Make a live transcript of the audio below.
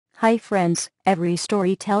Hi friends, every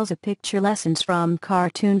story tells a picture. Lessons from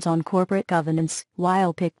cartoons on corporate governance.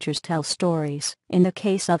 While pictures tell stories, in the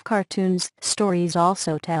case of cartoons, stories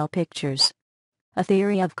also tell pictures. A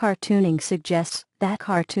theory of cartooning suggests that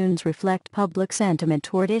cartoons reflect public sentiment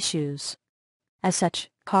toward issues. As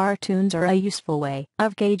such, cartoons are a useful way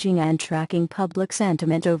of gauging and tracking public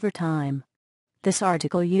sentiment over time. This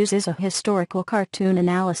article uses a historical cartoon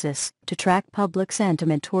analysis to track public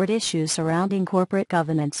sentiment toward issues surrounding corporate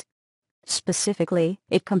governance. Specifically,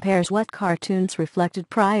 it compares what cartoons reflected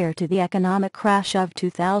prior to the economic crash of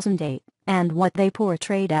 2008, and what they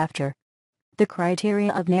portrayed after. The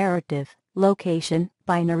criteria of narrative, location,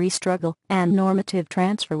 binary struggle, and normative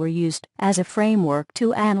transfer were used as a framework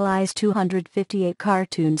to analyze 258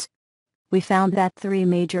 cartoons. We found that three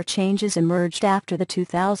major changes emerged after the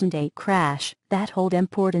 2008 crash that hold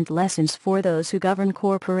important lessons for those who govern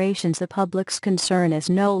corporations. The public's concern is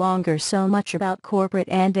no longer so much about corporate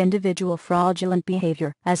and individual fraudulent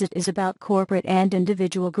behavior as it is about corporate and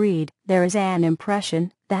individual greed. There is an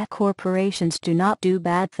impression that corporations do not do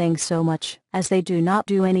bad things so much as they do not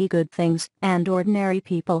do any good things, and ordinary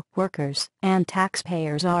people, workers, and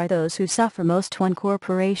taxpayers are those who suffer most when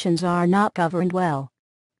corporations are not governed well.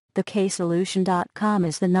 TheCaseSolution.com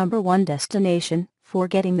is the #1 destination for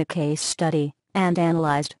getting the case study and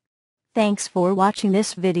analyzed. Thanks for watching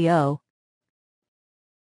this video.